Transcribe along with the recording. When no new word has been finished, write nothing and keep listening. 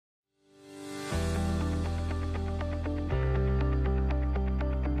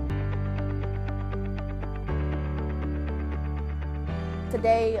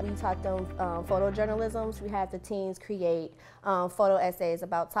Today, we taught them photojournalism. We had the teens create photo essays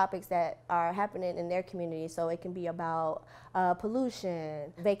about topics that are happening in their community. So it can be about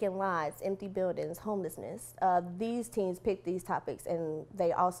pollution, vacant lots, empty buildings, homelessness. These teens picked these topics, and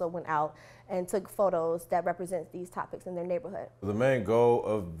they also went out and took photos that represent these topics in their neighborhood. The main goal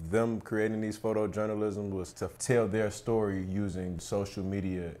of them creating these photojournalism was to tell their story using social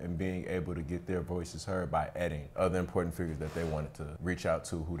media and being able to get their voices heard by adding other important figures that they wanted to reach out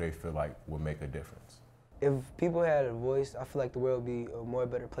to who they feel like would make a difference. If people had a voice, I feel like the world would be a more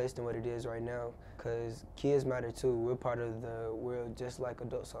better place than what it is right now, because kids matter too. We're part of the world just like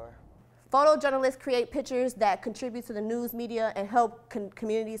adults are. Photojournalists create pictures that contribute to the news media and help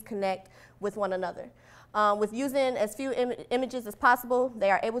communities connect with one another. With using as few images as possible, they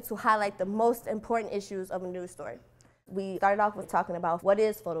are able to highlight the most important issues of a news story. We started off with talking about what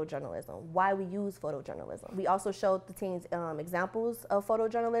is photojournalism, why we use photojournalism. We also showed the teens examples of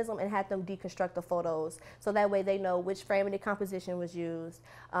photojournalism and had them deconstruct the photos so that way they know which framing and composition was used,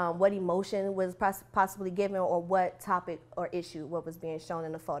 what emotion was possibly given, or what topic or issue what was being shown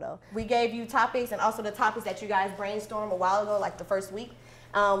in the photo. We gave you topics and also the topics that you guys brainstormed a while ago, like the first week.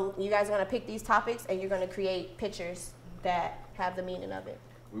 You guys are going to pick these topics and you're going to create pictures that have the meaning of it.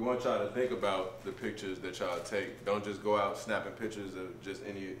 We want y'all to think about the pictures that y'all take. Don't just go out snapping pictures of just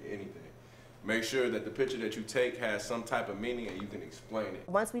anything. Make sure that the picture that you take has some type of meaning and you can explain it.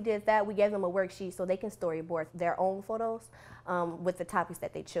 Once we did that, we gave them a worksheet so they can storyboard their own photos with the topics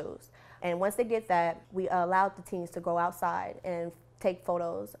that they chose. And once they did that, we allowed the teens to go outside and take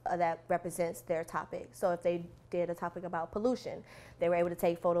photos that represents their topic. So if they did a topic about pollution, they were able to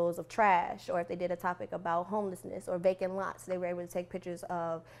take photos of trash, or if they did a topic about homelessness or vacant lots, they were able to take pictures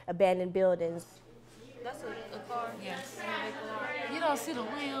of abandoned buildings. That's a car? Yes. You don't see the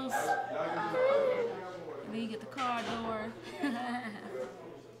wheels. And then you get the car door. Wanna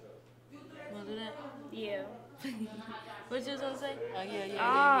do that? Yeah. What you was gonna say? Oh,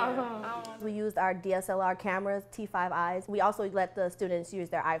 yeah. We used our DSLR cameras, T5Is. We also let the students use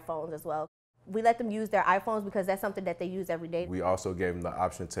their iPhones as well. We let them use their iPhones because that's something that they use every day. We also gave them the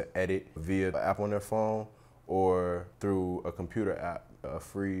option to edit via an app on their phone or through a computer app, a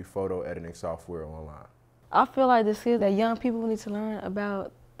free photo editing software online. I feel like the skills that young people need to learn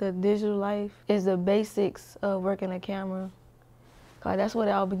about the digital life is the basics of working a camera. Cause that's what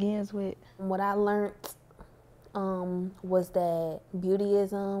it all begins with. What I learned was that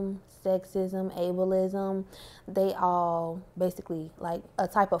beautyism, sexism, ableism, they all basically like a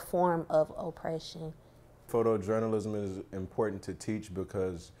type of form of oppression. Photojournalism is important to teach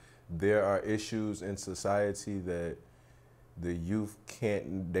because there are issues in society that the youth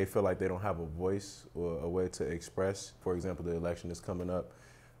they feel like they don't have a voice or a way to express. For example, the election is coming up,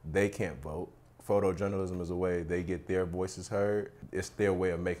 they can't vote. Photojournalism is a way they get their voices heard. It's their way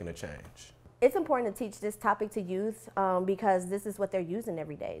of making a change. It's important to teach this topic to youth because this is what they're using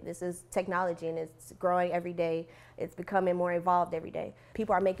every day. This is technology and it's growing every day. It's becoming more evolved every day.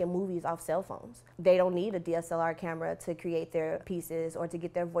 People are making movies off cell phones. They don't need a DSLR camera to create their pieces or to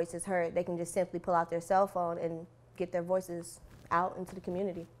get their voices heard. They can just simply pull out their cell phone and get their voices out into the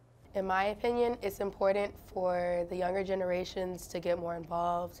community. In my opinion, it's important for the younger generations to get more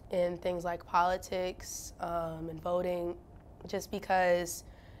involved in things like politics and voting, just because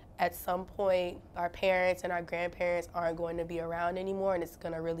at some point our parents and our grandparents aren't going to be around anymore, and it's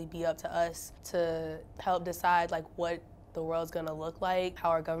going to really be up to us to help decide like what the world's going to look like, how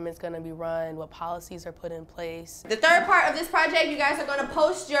our government's going to be run, what policies are put in place. The third part of this project, you guys are going to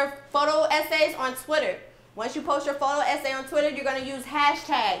post your photo essays on Twitter. Once you post your photo essay on Twitter, you're going to use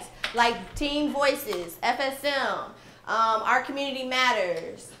hashtags like Teen Voices, FSM, Our Community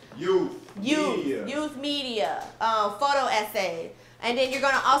Matters, Youth Media, photo essay. And then you're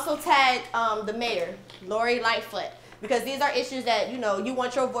going to also tag the mayor, Lori Lightfoot, because these are issues that, you know, you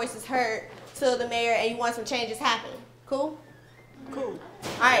want your voices heard to the mayor and you want some changes happen. Cool? Cool.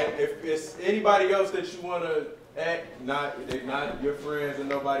 All right. If it's anybody else that you want to add, not your friends or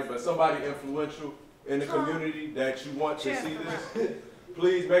nobody, but somebody influential in the community that you want to see this,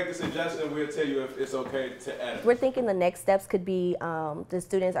 please make the suggestion. We'll tell you if it's okay to add it. We're thinking the next steps could be the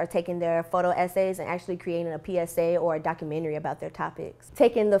students are taking their photo essays and actually creating a PSA or a documentary about their topics.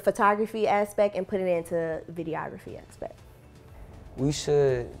 Taking the photography aspect and putting it into videography aspect. We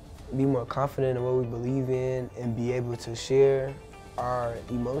should be more confident in what we believe in and be able to share our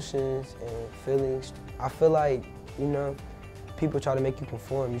emotions and feelings. I feel like, you know, people try to make you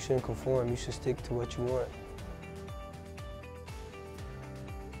conform. You shouldn't conform. You should stick to what you want.